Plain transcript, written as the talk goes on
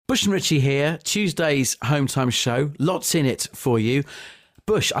Bush and Richie here, Tuesday's Home Time show. Lots in it for you.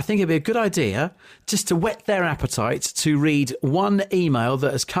 Bush, I think it'd be a good idea just to whet their appetite to read one email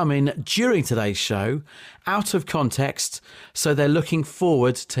that has come in during today's show out of context, so they're looking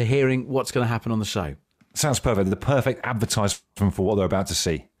forward to hearing what's going to happen on the show. Sounds perfect. The perfect advertisement for what they're about to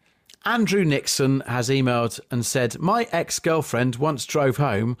see. Andrew Nixon has emailed and said, my ex-girlfriend once drove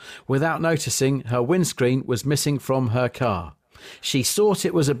home without noticing her windscreen was missing from her car. She thought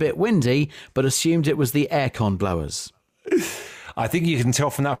it was a bit windy, but assumed it was the aircon blowers. I think you can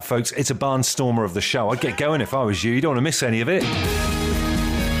tell from that, folks, it's a barnstormer of the show. I'd get going if I was you. You don't want to miss any of it.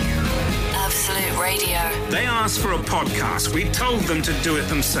 Absolute Radio. They asked for a podcast. We told them to do it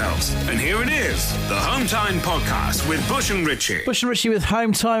themselves. And here it is, the Home Time Podcast with Bush and Richie. Bush and Richie with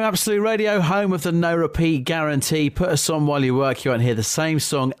Home Time, Absolute Radio, home of the no repeat guarantee. Put us on while you work. You won't hear the same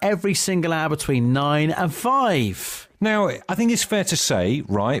song every single hour between 9 and 5. Now, I think it's fair to say,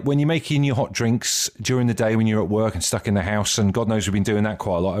 right, when you're making your hot drinks during the day when you're at work and stuck in the house, and God knows we've been doing that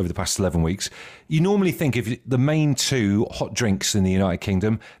quite a lot over the past 11 weeks, you normally think of the main two hot drinks in the United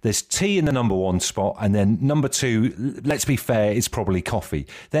Kingdom. There's tea in the number one spot, and then number two, let's be fair, is probably coffee.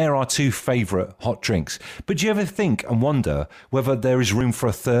 They're our two favourite hot drinks. But do you ever think and wonder whether there is room for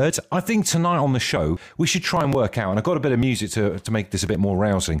a third? I think tonight on the show, we should try and work out, and I've got a bit of music to make this a bit more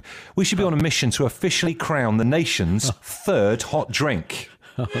rousing, we should be on a mission to officially crown the nation's third hot drink.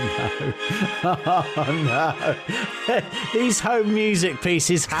 Oh no. These home music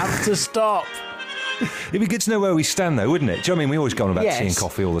pieces have to stop. It'd be good to know where we stand, though, wouldn't it? Do you know what I mean? We always go on about tea and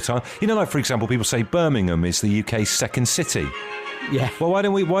coffee all the time. You know, like, for example, people say Birmingham is the UK's second city. Yeah. Well, why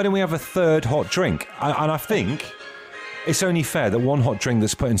don't we have a third hot drink? And I think it's only fair that one hot drink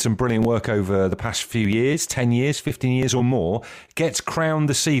that's put in some brilliant work over the past few years, 10 years, 15 years or more, gets crowned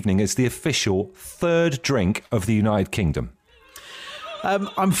this evening as the official third drink of the United Kingdom.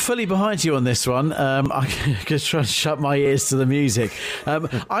 I'm fully behind you on this one. I'm just trying to shut my ears to the music. I'm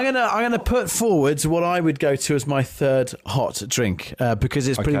gonna put forward what I would go to as my third hot drink because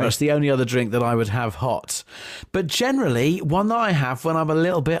it's pretty much the only other drink that I would have hot. But generally, one that I have when I'm a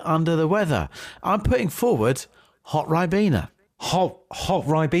little bit under the weather. I'm putting forward hot Ribena. Hot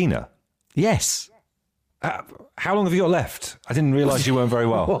Ribena? Yes. How long have you got left? I didn't realise you weren't very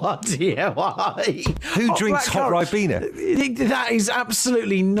well. What? Yeah, why? Who drinks hot Ribena? That is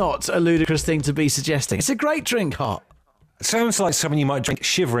absolutely not a ludicrous thing to be suggesting. It's a great drink, hot. Sounds like something you might drink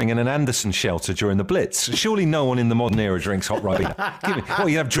shivering in an Anderson shelter during the Blitz. Surely no one in the modern era drinks hot Ribena.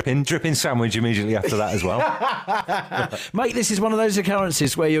 You have drip-in sandwich immediately after that as well. Mate, this is one of those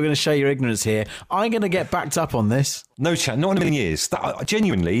occurrences where you're going to show your ignorance here. I'm going to get backed up on this. No chance, not in a million years.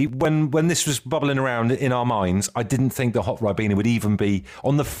 Genuinely, when this was bubbling around in our minds, I didn't think that hot Ribena would even be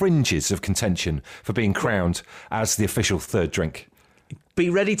on the fringes of contention for being crowned as the official third drink.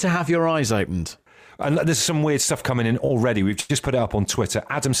 Be ready to have your eyes opened. And there's some weird stuff coming in already. We've just put it up on Twitter.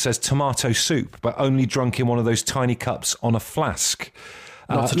 Adam says tomato soup, but only drunk in one of those tiny cups on a flask.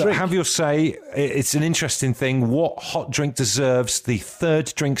 Have your say. It's an interesting thing. What hot drink deserves the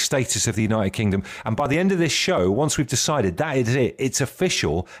third drink status of the United Kingdom? And by the end of this show, once we've decided that is it, it's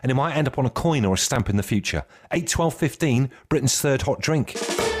official, and it might end up on a coin or a stamp in the future. 8, 12, 15, Britain's third hot drink.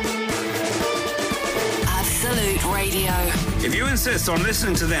 Absolute Radio. If you insist on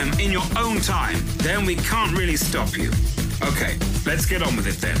listening to them in your own time, then we can't really stop you. Okay, let's get on with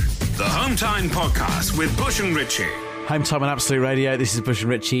it then. The Home Time Podcast with Bush and Richie. Home Time on Absolute Radio. This is Bush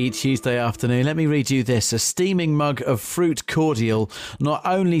and Richie, Tuesday afternoon. Let me read you this. A steaming mug of fruit cordial not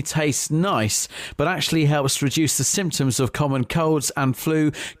only tastes nice, but actually helps reduce the symptoms of common colds and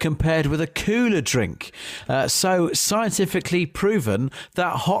flu compared with a cooler drink. So scientifically proven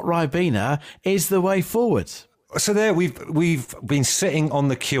that hot Ribena is the way forward. So there, we've been sitting on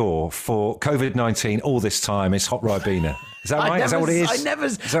the cure for COVID-19 all this time. It's hot Ribena. Is that right? Is that what it is? I never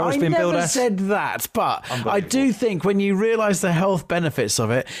said that, but I do think when you realise the health benefits of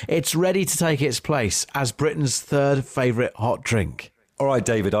it, it's ready to take its place as Britain's third favourite hot drink. All right,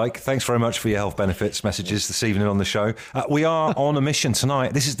 David Icke, thanks very much for your health benefits messages this evening on the show. We are on a mission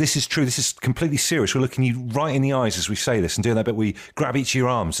tonight. This is true. This is completely serious. We're looking you right in the eyes as we say this and doing that bit we grab each of your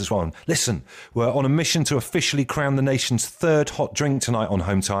arms as well. And listen, we're on a mission to officially crown the nation's third hot drink tonight on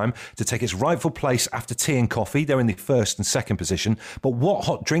Home Time to take its rightful place after tea and coffee. They're in the first and second position. But what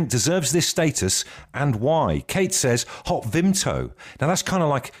hot drink deserves this status and why? Kate says hot Vimto. Now, that's kind of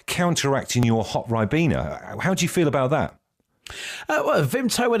like counteracting your hot Ribena. How do you feel about that? Well,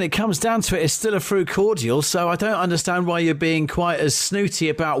 Vimto, when it comes down to it, is still a fruit cordial, so I don't understand why you're being quite as snooty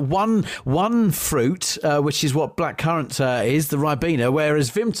about one fruit, which is what blackcurrant is, the Ribena,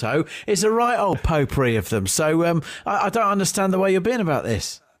 whereas Vimto is a right old potpourri of them. So I don't understand the way you're being about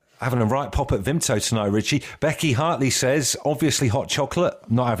this. Having a right pop at Vimto tonight, Richie. Becky Hartley says, obviously hot chocolate.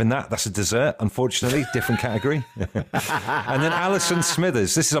 Not having that. That's a dessert, unfortunately. Different category. And then Alison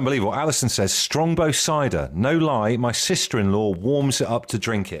Smithers. This is unbelievable. Alison says, Strongbow cider. No lie, my sister-in-law warms it up to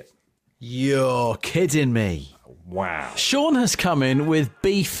drink it. You're kidding me. Wow. Sean has come in with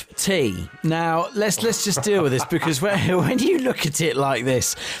beef tea. Now, let's just deal with this, because when you look at it like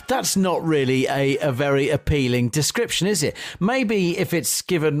this, that's not really a very appealing description, is it? Maybe if it's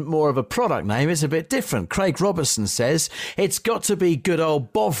given more of a product name, it's a bit different. Craig Robertson says, it's got to be good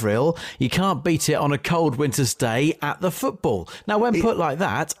old Bovril. You can't beat it on a cold winter's day at the football. Now, when put like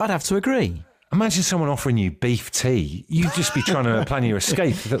that, I'd have to agree. Imagine someone offering you beef tea. You'd just be trying to plan your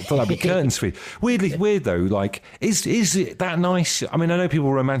escape. That'd be curtains for you. Weirdly weird, though. Like, is it that nice? I mean, I know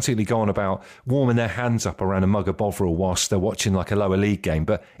people romantically go on about warming their hands up around a mug of Bovril whilst they're watching like a lower league game,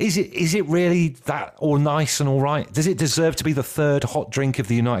 but is it really that all nice and all right? Does it deserve to be the third hot drink of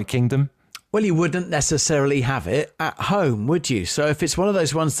the United Kingdom? Well, you wouldn't necessarily have it at home, would you? So if it's one of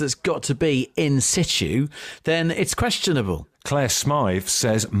those ones that's got to be in situ, then it's questionable. Claire Smythe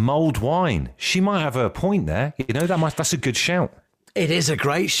says mulled wine. She might have a point there. You know, that's a good shout. It is a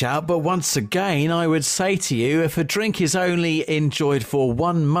great shout, but once again, I would say to you, if a drink is only enjoyed for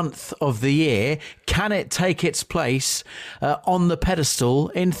 1 month of the year, can it take its place on the pedestal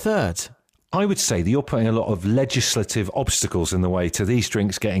in third? I would say that you're putting a lot of legislative obstacles in the way to these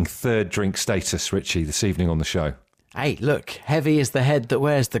drinks getting third drink status, Richie, this evening on the show. Hey, look, heavy is the head that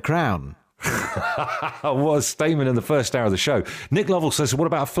wears the crown. What a statement in the first hour of the show. Nick Lovell says, what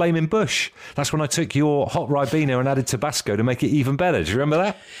about a flaming bush? That's when I took your hot Ribena and added Tabasco to make it even better. Do you remember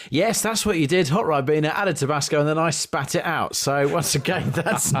that? Yes, that's what you did. Hot Ribena, added Tabasco, and then I spat it out. So once again,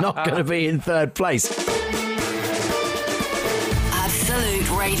 that's not going to be in third place. Absolute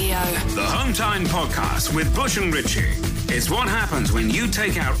Radio. The Home Time Podcast with Bush and Richie. It's what happens when you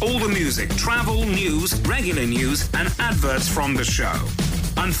take out all the music, travel, news, regular news, and adverts from the show.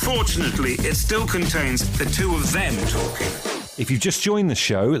 Unfortunately, it still contains the two of them talking. If you've just joined the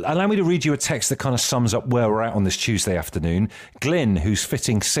show, allow me to read you a text that kind of sums up where we're at on this Tuesday afternoon. Glyn, who's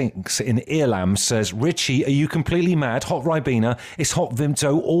fitting sinks in Earlam, says, Richie, are you completely mad? Hot Ribena is hot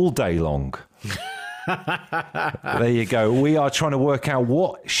Vimto all day long. There you go. We are trying to work out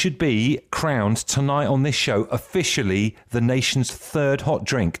what should be crowned tonight on this show, officially the nation's third hot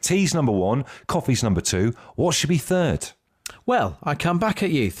drink. Tea's number one, coffee's number two. What should be third? Well, I come back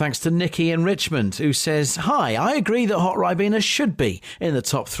at you thanks to Nikki in Richmond, who says, hi, I agree that hot Ribena should be in the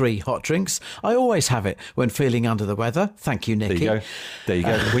top 3 hot drinks. I always have it when feeling under the weather. Thank you, Nikki. There you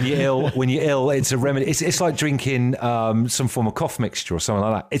go. When you're ill, it's a remedy. It's like drinking some form of cough mixture or something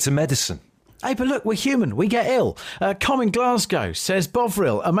like that. It's a medicine. Hey, but look, we're human. We get ill. Com in Glasgow says,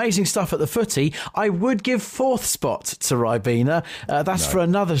 Bovril, amazing stuff at the footy. I would give 4th spot to Ribena. That's for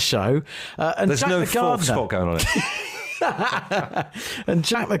another show. And there's Jack no the 4th spot going on it. And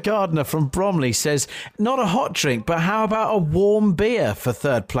Jack the Gardener from Bromley says, not a hot drink, but how about a warm beer for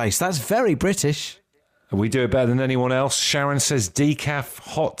third place? That's very British. We do it better than anyone else. Sharon says decaf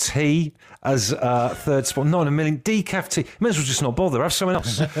hot tea as third spot. Not in a million. Decaf tea. May as well just not bother. Have someone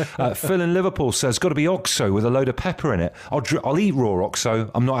else. Phil in Liverpool says, got to be OXO with a load of pepper in it. I'll eat raw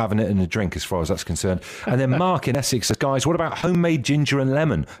OXO. I'm not having it in a drink as far as that's concerned. And then Mark in Essex says, guys, what about homemade ginger and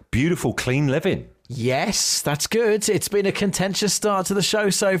lemon? Beautiful, clean living. Yes, that's good. It's been a contentious start to the show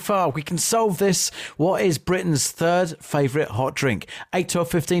so far. We can solve this. What is Britain's third favourite hot drink? 8 12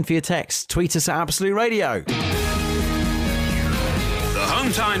 15 for your text. Tweet us at Absolute Radio. The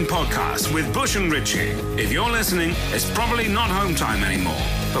Home Time Podcast with Bush and Richie. If you're listening, it's probably not Home Time anymore,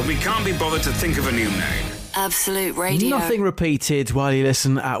 but we can't be bothered to think of a new name. Absolute Radio. Nothing repeated while you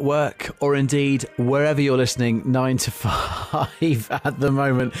listen at work or indeed wherever you're listening 9 to 5 at the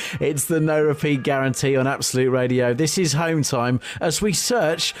moment. It's the no repeat guarantee on Absolute Radio. This is Home Time as we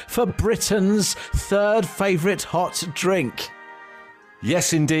search for Britain's third favourite hot drink.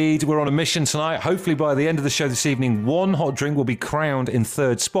 Yes, indeed. We're on a mission tonight. Hopefully by the end of the show this evening, one hot drink will be crowned in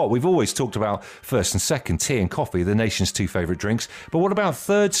third spot. We've always talked about first and second, tea and coffee, the nation's 2 favourite drinks. But what about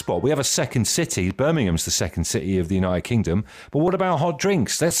third spot? We have a second city. Birmingham's the second city of the United Kingdom. But what about hot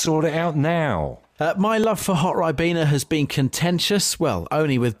drinks? Let's sort it out now. My love for hot Ribena has been contentious. Well,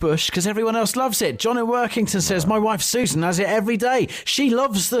 only with Bush, because everyone else loves it. John in Workington says, my wife Susan has it every day. She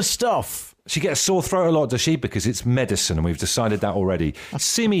loves the stuff. She gets sore throat a lot, does she? Because it's medicine, and we've decided that already.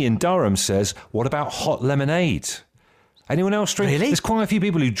 Simi in Durham says, what about hot lemonade? Anyone else drink? Really? There's quite a few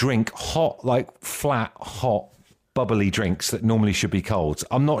people who drink hot, like flat, hot, bubbly drinks that normally should be cold.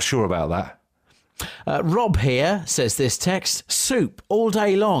 I'm not sure about that. Rob here says this text, soup all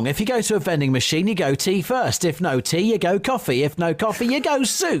day long. If you go to a vending machine, you go tea first. If no tea, you go coffee. If no coffee, you go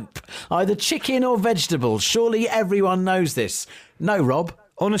soup. Either chicken or vegetables. Surely everyone knows this. No, Rob.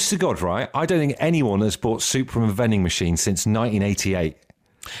 Honest to God, right? I don't think anyone has bought soup from a vending machine since 1988.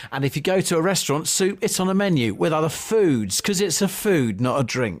 And if you go to a restaurant, soup, it's on a menu with other foods, because it's a food, not a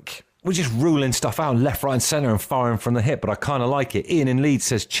drink. We're just ruling stuff out left, right and centre and firing from the hip, but I kind of like it. Ian in Leeds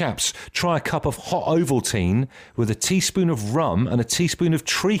says, chaps, try a cup of hot Ovaltine with a teaspoon of rum and a teaspoon of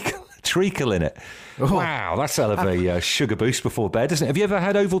treacle in it. Oh. Wow, that's hell of a sugar boost before bed, isn't it? Have you ever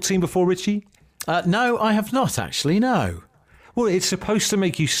had Ovaltine before, Richie? No, I have not, actually, no. Well, it's supposed to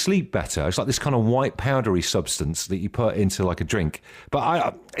make you sleep better. It's like this kind of white powdery substance that you put into like a drink.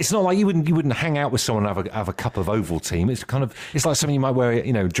 But it's not like you wouldn't hang out with someone and have a cup of Ovaltine. It's like something you might wear,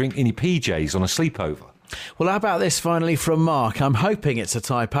 drink in your PJs on a sleepover. Well, how about this finally from Mark? I'm hoping it's a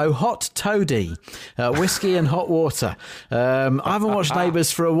typo. Hot toady, whiskey and hot water. I haven't watched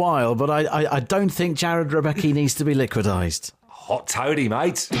Neighbours for a while, but I don't think Jared Rebecki needs to be liquidised. Hot toady,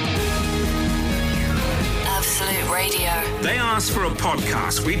 mate. Absolute Radio. They asked for a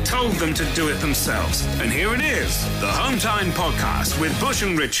podcast. We told them to do it themselves. And here it is, the Home Time Podcast with Bush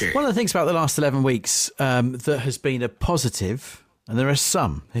and Richie. One of the things about the last 11 weeks that has been a positive, and there are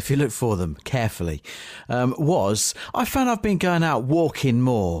some, if you look for them carefully, was I found I've been going out walking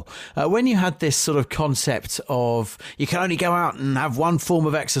more. When you had this sort of concept of you can only go out and have one form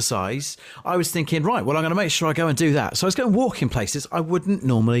of exercise, I was thinking, right, well, I'm going to make sure I go and do that. So I was going walking places I wouldn't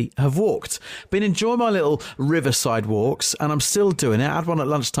normally have walked. Been enjoying my little riverside walks, and I'm still doing it. I had one at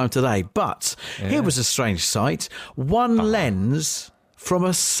lunchtime today, but here was a strange sight. One lens from a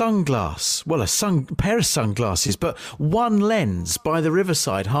sunglass, well, pair of sunglasses, but one lens by the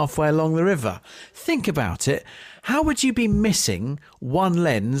riverside halfway along the river. Think about it. How would you be missing one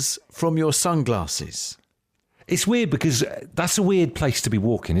lens from your sunglasses? It's weird because that's a weird place to be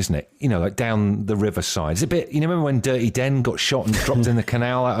walking, isn't it? Like down the riverside. It's a bit, remember when Dirty Den got shot and dropped in the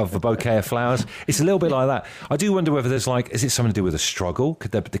canal out of a bouquet of flowers? It's a little bit like that. I do wonder whether there's is it something to do with a struggle?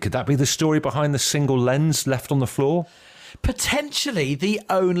 Could that be the story behind the single lens left on the floor? Potentially the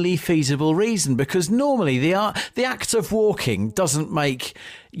only feasible reason, because normally the act of walking doesn't make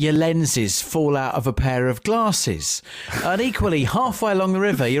your lenses fall out of a pair of glasses. And equally, halfway along the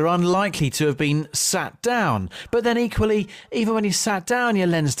river, you're unlikely to have been sat down. But then equally, even when you sat down, your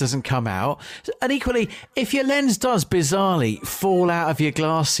lens doesn't come out. And equally, if your lens does bizarrely fall out of your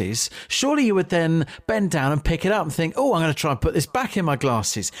glasses, surely you would then bend down and pick it up and think, oh, I'm going to try and put this back in my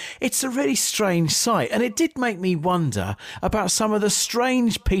glasses. It's a really strange sight. And it did make me wonder about some of the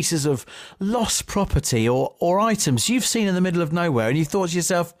strange pieces of lost property or items you've seen in the middle of nowhere, and you thought to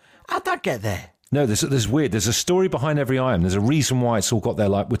yourself, how'd that get there? No, there's weird. There's a story behind every item. There's a reason why it's all got there.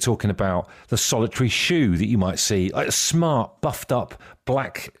 Like we're talking about the solitary shoe that you might see, like a smart, buffed up,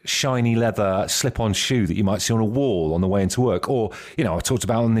 black, shiny leather slip-on shoe that you might see on a wall on the way into work. Or, I talked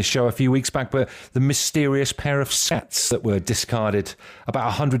about on this show a few weeks back, but the mysterious pair of sets that were discarded about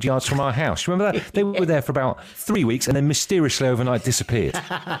 100 yards from our house. Remember that? They were there for about 3 weeks and then mysteriously overnight disappeared.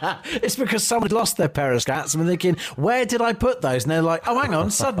 It's because someone had lost their pair of scats and were thinking, where did I put those? And they're like, oh, hang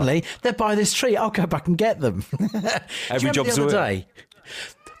on, suddenly they're by this tree. I'll go back and get them. Every job's a day.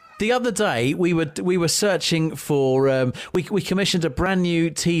 The other day, we were searching for. We commissioned a brand new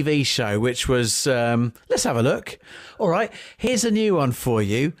TV show, which was. Let's have a look. All right, here's a new one for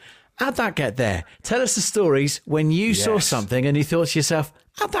you. How'd that get there? Tell us the stories when you saw something and you thought to yourself,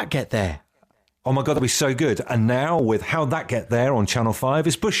 how'd that get there? Oh my God, that'd be so good. And now with How'd That Get There on Channel 5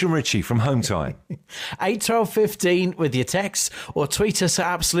 is Bush and Richie from Home Time. 8 12 15 with your texts or tweet us at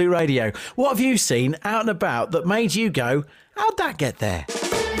Absolute Radio. What have you seen out and about that made you go, how'd that get there?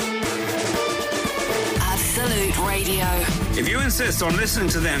 Absolute Radio. If you insist on listening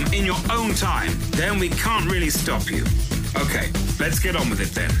to them in your own time, then we can't really stop you. Okay, let's get on with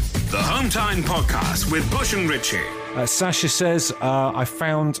it then. The Home Time Podcast with Bush and Richie. Sasha says, I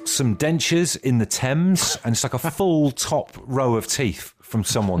found some dentures in the Thames, and it's like a full top row of teeth from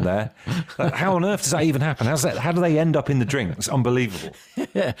someone there. How on earth does that even happen? How do they end up in the drink? It's unbelievable.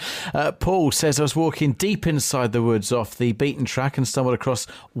 Paul says, I was walking deep inside the woods off the beaten track and stumbled across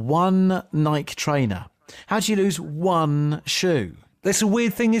one Nike trainer. How do you lose one shoe? That's a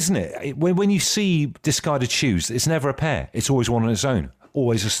weird thing, isn't it? When you see discarded shoes, it's never a pair. It's always one on its own.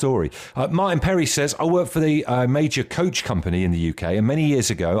 Always a story. Martin Perry says, I work for the major coach company in the UK, and many years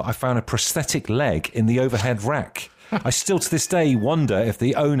ago, I found a prosthetic leg in the overhead rack. I still to this day wonder if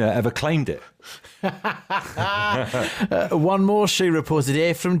the owner ever claimed it. One more shoe reported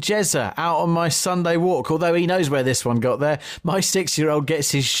here from Jezza. Out on my Sunday walk, although he knows where this one got there, my 6-year-old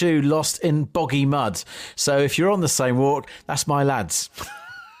gets his shoe lost in boggy mud. So if you're on the same walk, that's my lads.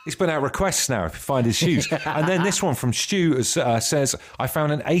 He's put out requests now if you find his shoes. And then this one from Stu says, I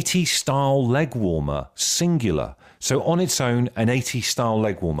found an 80s style leg warmer, singular. So on its own, an 80s style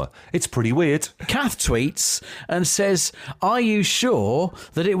leg warmer. It's pretty weird. Kath tweets and says, are you sure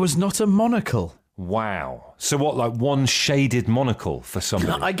that it was not a monocle? Wow. So what, like one shaded monocle for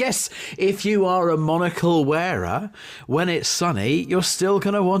somebody? I guess if you are a monocle wearer, when it's sunny, you're still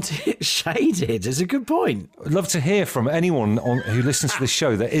going to want it shaded. It's a good point. I'd love to hear from anyone who listens to this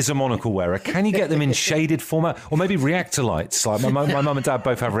show that is a monocle wearer. Can you get them in shaded format? Or maybe reactor lights? Like my mum and dad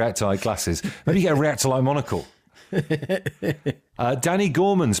both have reactor light glasses. Maybe get a reactor light monocle. Danny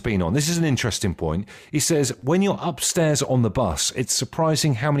Gorman's been on. This is an interesting point. He says, when you're upstairs on the bus, it's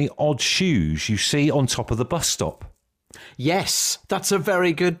surprising how many odd shoes you see on top of the bus stop. Yes, that's a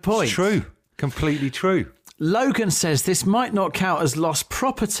very good point. It's true. Completely true. Logan says this might not count as lost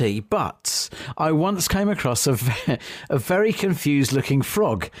property, but I once came across a very confused looking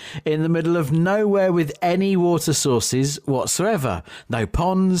frog in the middle of nowhere with any water sources whatsoever. No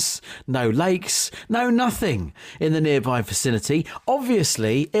ponds, no lakes, no nothing in the nearby vicinity.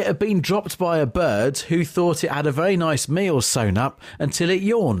 Obviously, it had been dropped by a bird who thought it had a very nice meal sewn up until it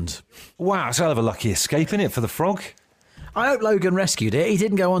yawned. Wow, it's a hell of a lucky escape, isn't it, for the frog? I hope Logan rescued it. He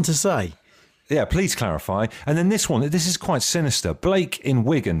didn't go on to say. Yeah, please clarify. And then this one, this is quite sinister. Blake in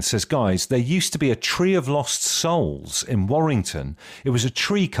Wigan says, guys, there used to be a tree of lost souls in Warrington. It was a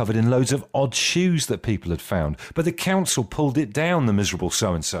tree covered in loads of odd shoes that people had found, but the council pulled it down, the miserable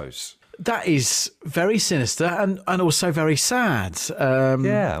so-and-sos. That is very sinister and also very sad.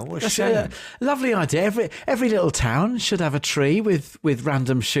 Yeah, what a shame. A lovely idea. Every little town should have a tree with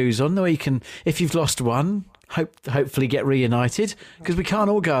random shoes on, where you can, if you've lost one, hopefully get reunited, because we can't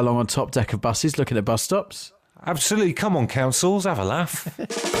all go along on top deck of buses looking at bus stops. Absolutely. Come on, councils, have a laugh.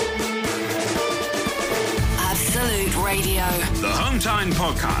 Absolute Radio. The Hometown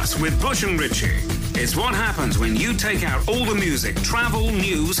Podcast with Bush and Richie. It's what happens when you take out all the music, travel,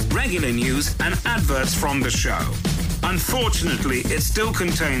 news, regular news, and adverts from the show. Unfortunately, it still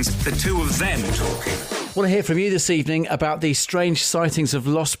contains the two of them talking. I want to hear from you this evening about the strange sightings of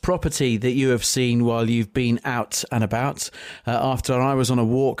lost property that you have seen while you've been out and about. After I was on a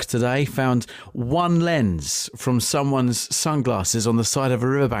walk today, found one lens from someone's sunglasses on the side of a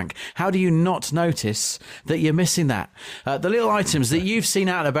riverbank. How do you not notice that you're missing that? The little items that you've seen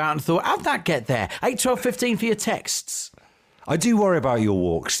out and about and thought, how'd that get there? 8, 12, 15 for your texts. I do worry about your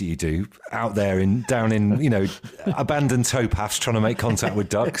walks that you do out there down in abandoned towpaths trying to make contact with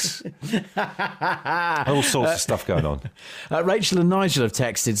ducks. All sorts of stuff going on. Rachel and Nigel have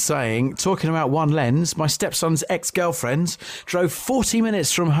texted saying, talking about one lens, my stepson's ex-girlfriend drove 40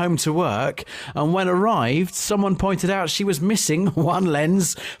 minutes from home to work, and when arrived, someone pointed out she was missing one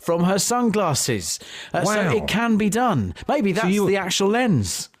lens from her sunglasses. Wow. So it can be done. Maybe that's the actual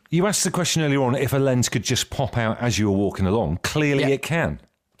lens. You asked the question earlier on if a lens could just pop out as you were walking along. Clearly it can.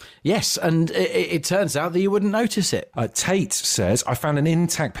 Yes, and it turns out that you wouldn't notice it. Tate says, I found an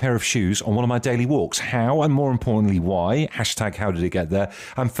intact pair of shoes on one of my daily walks. How, and more importantly, why? Hashtag how did it get there?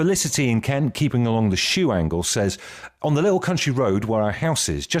 And Felicity in Kent, keeping along the shoe angle, says, on the little country road where our house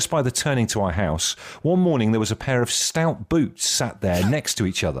is, just by the turning to our house, one morning there was a pair of stout boots sat there next to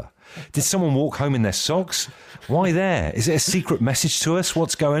each other. Did someone walk home in their socks? Why there? Is it a secret message to us?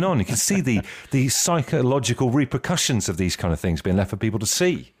 What's going on? You can see the psychological repercussions of these kind of things being left for people to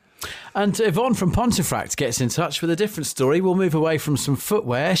see. And Yvonne from Pontefract gets in touch with a different story. We'll move away from some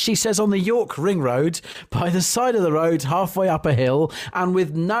footwear. She says on the York Ring Road, by the side of the road, halfway up a hill, and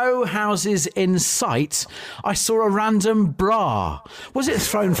with no houses in sight, I saw a random bra. Was it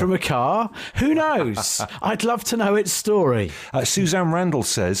thrown from a car? Who knows? I'd love to know its story. Suzanne Randall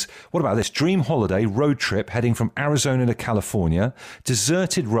says, what about this? Dream holiday road trip heading from Arizona to California.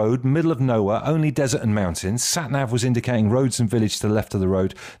 Deserted road, middle of nowhere, only desert and mountains. Sat-nav was indicating roads and village to the left of the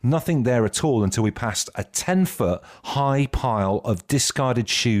road. Nothing there at all until we passed a 10-foot high pile of discarded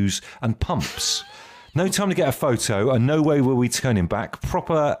shoes and pumps. No time to get a photo, and no way were we turning back.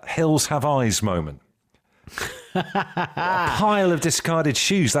 Proper hills have eyes moment. A pile of discarded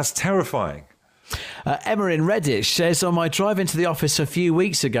shoes, that's terrifying. Emma in Redditch says, on my drive into the office a few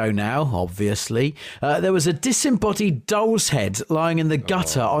weeks ago now, obviously, there was a disembodied doll's head lying in the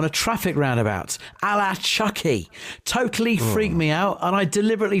gutter on a traffic roundabout, a la Chucky. Totally freaked me out, and I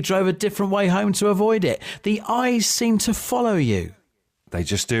deliberately drove a different way home to avoid it. The eyes seem to follow you. They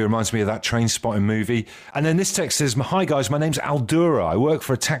just do. Reminds me of that Train Spotting movie. And then this text says, hi guys, my name's Aldura. I work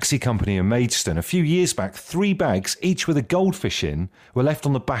for a taxi company in Maidstone. A few years back, 3 bags, each with a goldfish in, were left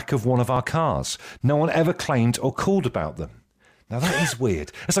on the back of one of our cars. No one ever claimed or called about them. Now, that is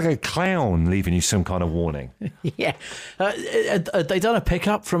weird. It's like a clown leaving you some kind of warning. Yeah. They done a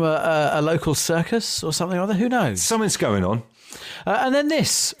pickup from a local circus or something or other? Who knows? Something's going on. And then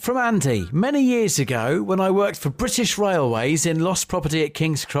this from Andy. Many years ago, when I worked for British Railways in lost property at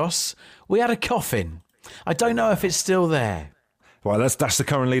King's Cross, we had a coffin. I don't know if it's still there. Well, that's the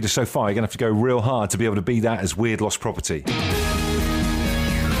current leader so far. You're going to have to go real hard to be able to beat that as weird lost property.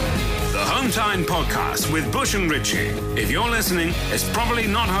 Home Time Podcast with Bush and Richie. If you're listening, it's probably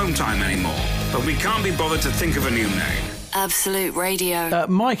not Home Time anymore, but we can't be bothered to think of a new name. Absolute Radio.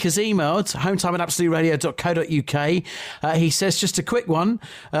 Mike has emailed hometime@absoluteradio.co.uk. He says, just a quick one,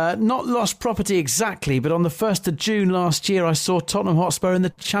 not lost property exactly, but on the 1st of June last year, I saw Tottenham Hotspur in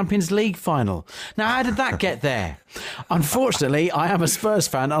the Champions League final. Now, how did that get there? Unfortunately, I am a Spurs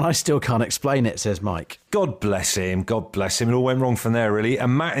fan and I still can't explain it, says Mike. God bless him. God bless him. It all went wrong from there, really.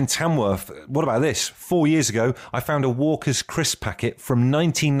 And Matt in Tamworth, what about this? 4 years ago, I found a Walker's crisp packet from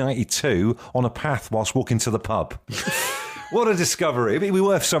 1992 on a path whilst walking to the pub. What a discovery. It'd be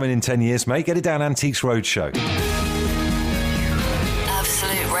worth something in 10 years, mate. Get it down Antiques Roadshow.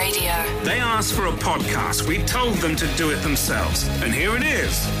 Absolute Radio. They asked for a podcast. We told them to do it themselves. And here it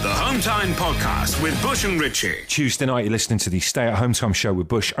is, the Home Time Podcast with Bush and Richie. Tuesday night, you're listening to the Stay at Home Time show with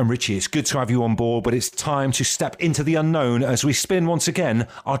Bush and Richie. It's good to have you on board, but it's time to step into the unknown as we spin once again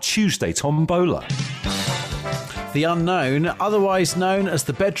our Tuesday Tombola. The unknown, otherwise known as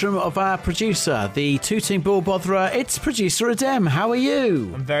the bedroom of our producer, the tooting ball botherer, it's producer Adem. How are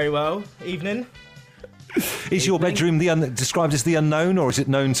you? I'm very well. Evening. Is your bedroom described as the unknown, or is it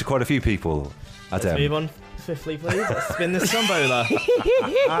known to quite a few people, Adem? Let's move on swiftly, please. Let's spin this tombola.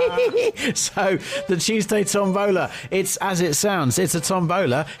 So, the Tuesday Tombola, it's as it sounds. It's a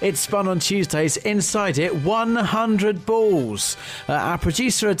tombola. It's spun on Tuesdays. Inside it, 100 balls. Our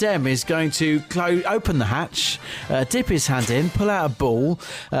producer Adem is going to open the hatch, dip his hand in, pull out a ball.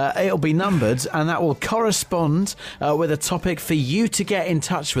 It'll be numbered, and that will correspond with a topic for you to get in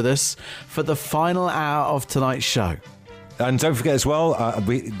touch with us for the final hour of tonight's show. And don't forget as well,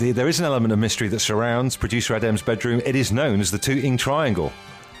 there is an element of mystery that surrounds producer Adem's bedroom. It is known as the Tooting Triangle.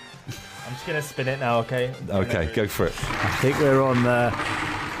 I'm just going to spin it now, okay? Okay, go for it. I think we're on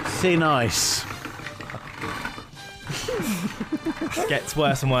thin ice. Gets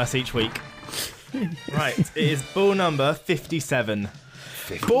worse and worse each week. Right, it is ball number 57.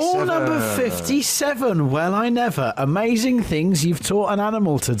 Ball number 57. Well, I never. Amazing things you've taught an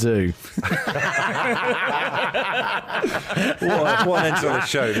animal to do. What an end to the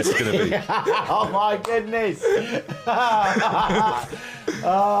show this is going to be. Oh, my goodness. Dear.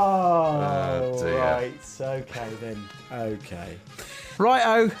 Right. Okay, then. Okay.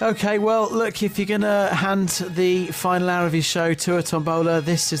 Righto. Okay, well, look, if you're going to hand the final hour of your show to a tombola,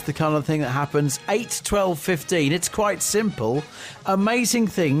 this is the kind of thing that happens. 8, 12, 15. It's quite simple. Amazing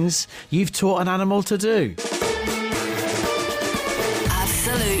things you've taught an animal to do.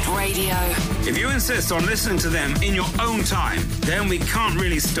 Absolute Radio. If you insist on listening to them in your own time, then we can't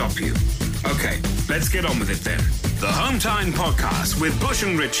really stop you. Okay, let's get on with it then. The Home Time Podcast with Bush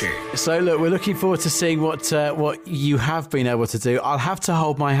and Richie. So, look, we're looking forward to seeing what you have been able to do. I'll have to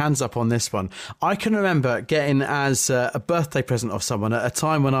hold my hands up on this one. I can remember getting as a birthday present of someone at a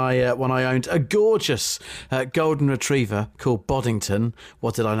time when I owned a gorgeous golden retriever called Boddington.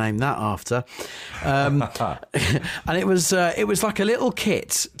 What did I name that after? And it was like a little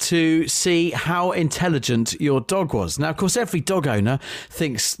kit to see how intelligent your dog was. Now, of course, every dog owner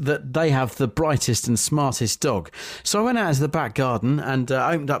thinks that they have the brightest and smartest dog. So I went out into the back garden and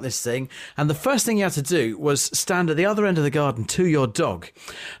opened up this thing, and the first thing you had to do was stand at the other end of the garden to your dog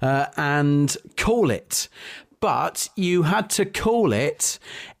and call it. But you had to call it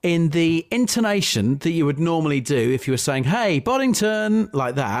in the intonation that you would normally do if you were saying, "Hey, Boddington,"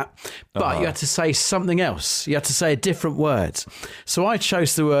 like that. But you had to say something else. You had to say a different word. So I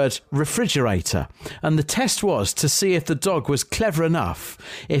chose the word refrigerator. And the test was to see if the dog was clever enough.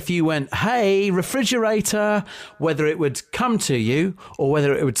 If you went, "Hey, refrigerator," whether it would come to you or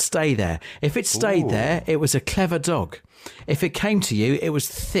whether it would stay there. If it stayed there, it was a clever dog. If it came to you, it was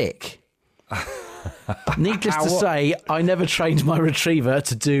thick. Needless to say, I never trained my retriever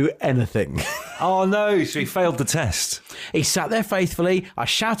to do anything. Oh no, so he failed the test. He sat there faithfully. I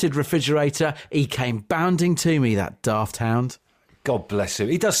shouted refrigerator. He came bounding to me, that daft hound. God bless him.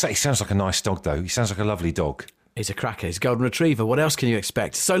 He does say he sounds like a nice dog, though. He sounds like a lovely dog. He's a cracker. He's a golden retriever. What else can you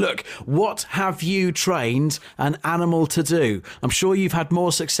expect? So look, what have you trained an animal to do? I'm sure you've had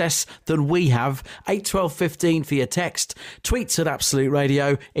more success than we have. 8 12 15 for your text. Tweets at Absolute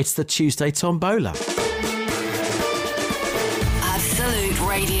Radio. It's the Tuesday Tombola. Absolute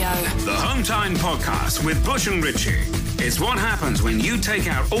Radio. The Home Time Podcast with Bush and Richie. It's what happens when you take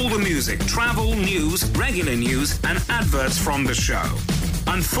out all the music, travel, news, regular news, and adverts from the show.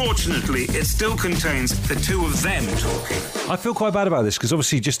 Unfortunately, it still contains the two of them talking. I feel quite bad about this because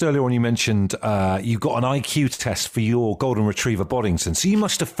obviously just earlier on you mentioned you got an IQ test for your golden retriever Boddington, so you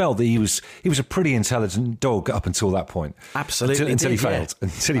must have felt that he was a pretty intelligent dog up until that point. Absolutely, until he failed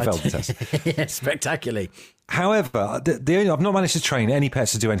the test. Yeah, spectacularly. However, I've not managed to train any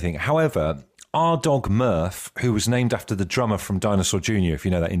pets to do anything. However, our dog Murph, who was named after the drummer from Dinosaur Jr., if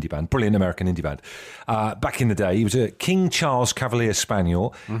you know that indie band, brilliant American indie band, back in the day, he was a King Charles Cavalier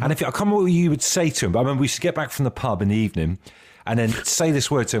Spaniel. Mm-hmm. And I can't remember what you would say to him, but I remember we used to get back from the pub in the evening and then say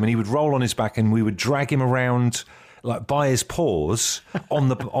this word to him, and he would roll on his back and we would drag him around like by his paws on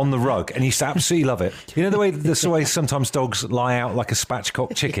the rug, and he used to absolutely love it. You know the way sometimes dogs lie out like a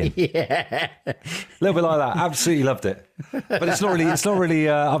spatchcock chicken. Yeah, a little bit like that. Absolutely loved it. But it's not really.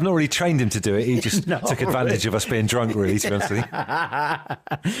 I've not really trained him to do it. He just took advantage of us being drunk. Really, to be honest with you.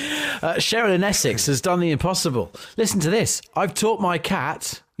 Cheryl in Essex has done the impossible. Listen to this. I've taught my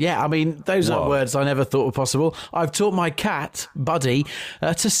cat. Yeah, I mean, those are words I never thought were possible. I've taught my cat, Buddy,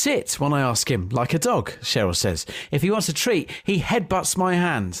 to sit when I ask him, like a dog, Cheryl says. If he wants a treat, he headbutts my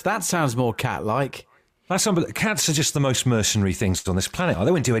hand. That sounds more cat-like. Cats are just the most mercenary things on this planet.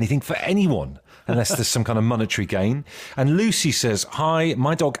 They won't do anything for anyone unless there's some kind of monetary gain. And Lucy says, hi,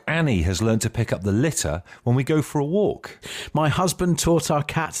 my dog Annie has learned to pick up the litter when we go for a walk. My husband taught our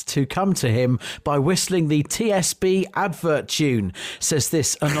cat to come to him by whistling the TSB advert tune, says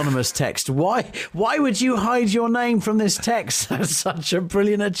this anonymous text. Why would you hide your name from this text? That's such a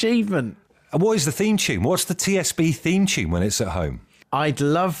brilliant achievement. And what is the theme tune? What's the TSB theme tune when it's at home? I'd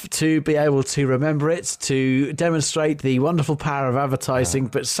love to be able to remember it, to demonstrate the wonderful power of advertising,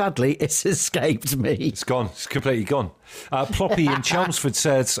 but sadly, it's escaped me. It's gone. It's completely gone. Ploppy in Chelmsford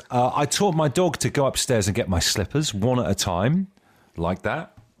says, I taught my dog to go upstairs and get my slippers one at a time. Like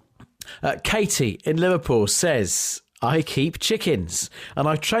that. Katie in Liverpool says, I keep chickens, and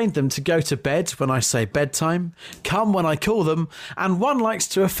I've trained them to go to bed when I say bedtime, come when I call them, and one likes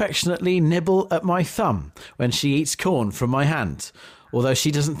to affectionately nibble at my thumb when she eats corn from my hand, although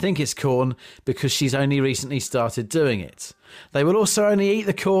she doesn't think it's corn because she's only recently started doing it. They will also only eat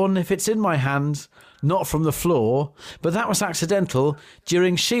the corn if it's in my hand, not from the floor, but that was accidental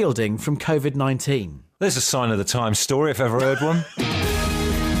during shielding from COVID-19. There's a sign of the times story, if ever heard one.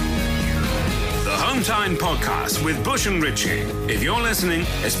 Home Time Podcast with Bush and Richie. If you're listening,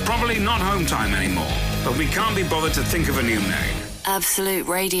 it's probably not Home Time anymore, but we can't be bothered to think of a new name. Absolute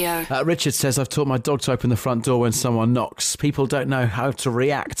Radio. Richard says, I've taught my dog to open the front door when someone knocks. People don't know how to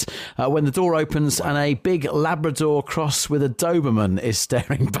react when the door opens and a big Labrador cross with a Doberman is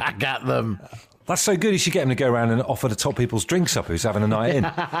staring back at them. That's so good. You should get him to go around and offer to top people's drinks up who's having a night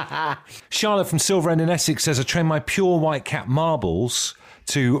in. Charlotte from Silver End in Essex says, I train my pure white cat Marbles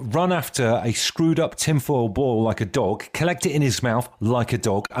to run after a screwed up tinfoil ball like a dog, collect it in his mouth like a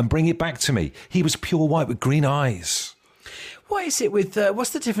dog, and bring it back to me. He was pure white with green eyes. What is it with, what's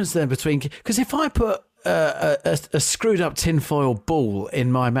the difference then between, because if I put a screwed up tinfoil ball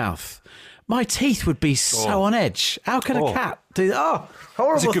in my mouth, my teeth would be so on edge. How can a cat do that? Oh,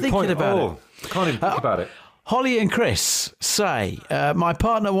 horrible thinking about it. Can't even think about it. Holly and Chris say, my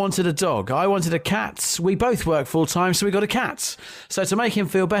partner wanted a dog. I wanted a cat. We both work full time, so we got a cat. So to make him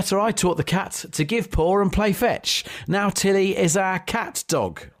feel better, I taught the cat to give paw and play fetch. Now Tilly is our cat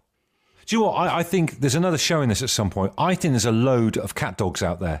dog. Do you know what? I think there's another show in this at some point. I think there's a load of cat dogs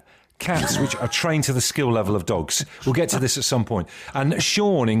out there. Cats which are trained to the skill level of dogs. We'll get to this at some point. And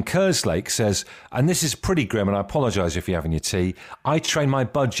Sean in Kerslake says, and this is pretty grim, and I apologise if you're having your tea, I train my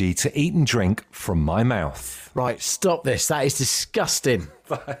budgie to eat and drink from my mouth. Right, stop this. That is disgusting.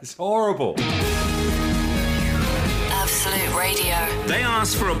 That is horrible. Absolute Radio. They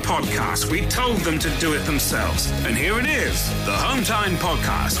asked for a podcast. We told them to do it themselves. And here it is, the Home Time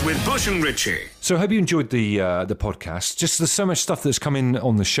Podcast with Bush and Richie. So I hope you enjoyed the podcast. Just there's so much stuff that's come in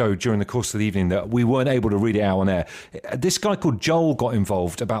on the show during the course of the evening that we weren't able to read it out on air. This guy called Joel got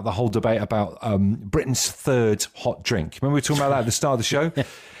involved about the whole debate about Britain's third hot drink. Remember we were talking about that at the start of the show?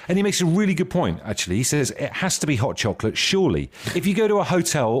 And he makes a really good point, actually. He says, it has to be hot chocolate, surely. If you go to a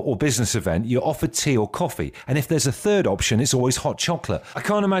hotel or business event, you're offered tea or coffee. And if there's a third option, it's always hot chocolate. I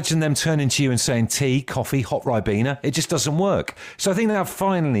can't imagine them turning to you and saying tea, coffee, hot Ribena. It just doesn't work. So I think that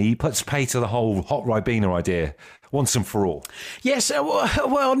finally puts pay to the whole whole hot Ribena idea once and for all? Yes,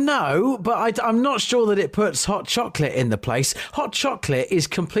 well, no, but I'm not sure that it puts hot chocolate in the place. Hot chocolate is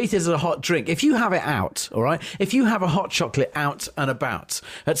completed as a hot drink. If you have it out, all right, if you have a hot chocolate out and about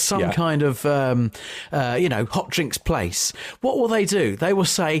at some kind of, hot drinks place, what will they do? They will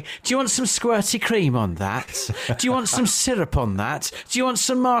say, do you want some squirty cream on that? Do you want some syrup on that? Do you want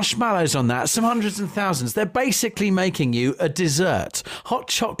some marshmallows on that? Some hundreds and thousands. They're basically making you a dessert. Hot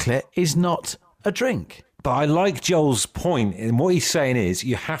chocolate is not a drink. But I like Joel's point, and what he's saying is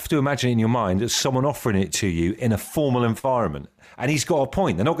you have to imagine in your mind as someone offering it to you in a formal environment. And he's got a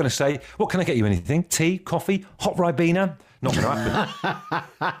point. They're not going to say, what can I get you, anything? Tea, coffee, hot Ribena? Not going to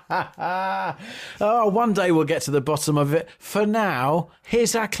happen. One day we'll get to the bottom of it. For now,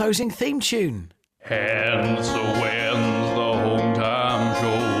 here's our closing theme tune. And so when's the home time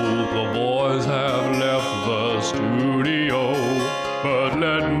show? The boys have left the studio, but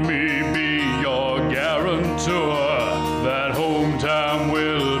let me be your guarantor that home time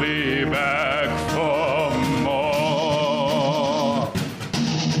will be back for more.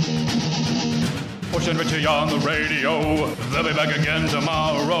 Bush and Richie on the radio, they'll be back again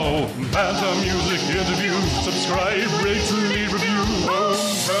tomorrow. Banter, music, interviews, subscribe, rate, leave review. Home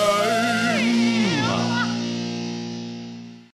time.